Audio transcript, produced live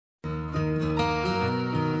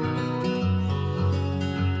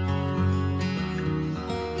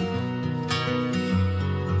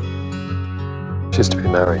wishes to be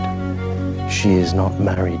married. She is not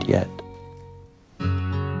married yet.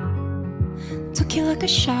 Took you like a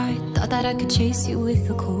shot, thought that I could chase you with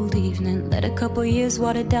a cold evening. Let a couple years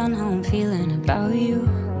water down how I'm feeling about you.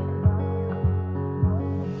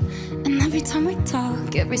 And every time we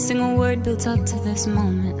talk, every single word builds up to this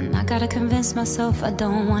moment. And I gotta convince myself I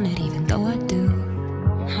don't want it, even though I do.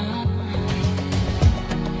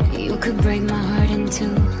 You could break my heart in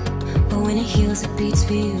two, but when it heals it beats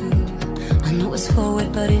for you. I know it's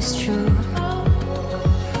forward, but it's true.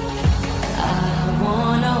 I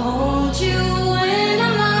wanna hold you when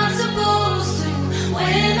I'm not supposed to,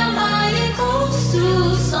 when I'm lying close to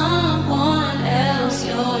someone else.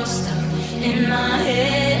 You're stuck in my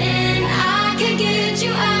head and I could get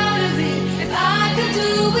you out of it if I could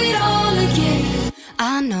do it all again.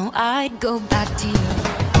 I know I'd go back to you.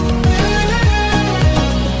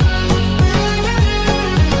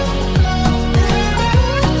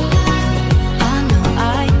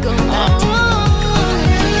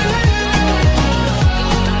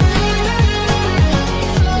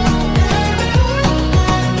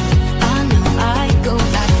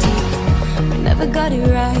 Got it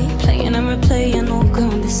right, playing and replaying old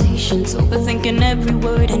conversations, overthinking every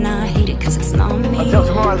word, and I hate it cause it's not me. Until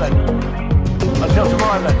tomorrow then. Until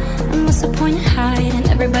tomorrow then. And what's the point of hiding?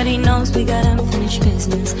 Everybody knows we got unfinished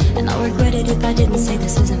business, and I'll regret it if I didn't say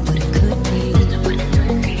this isn't what it could be.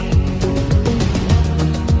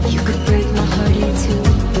 You could break my heart in two,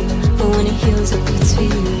 but when it heals it beats for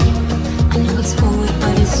you. I know it's forward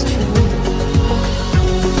but it's true.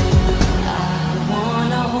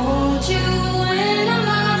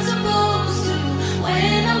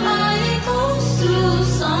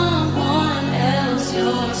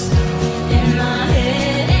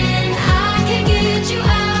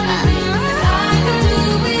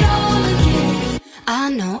 I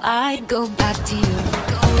know I'd go back to you.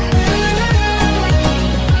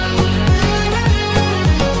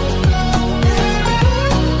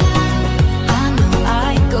 I know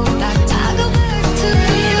I'd go back to you.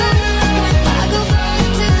 I go back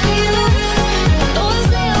to you. Don't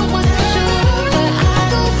say I wasn't sure, but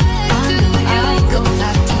I know I'd go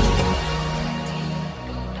back to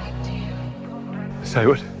you. Miss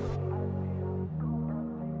Heywood.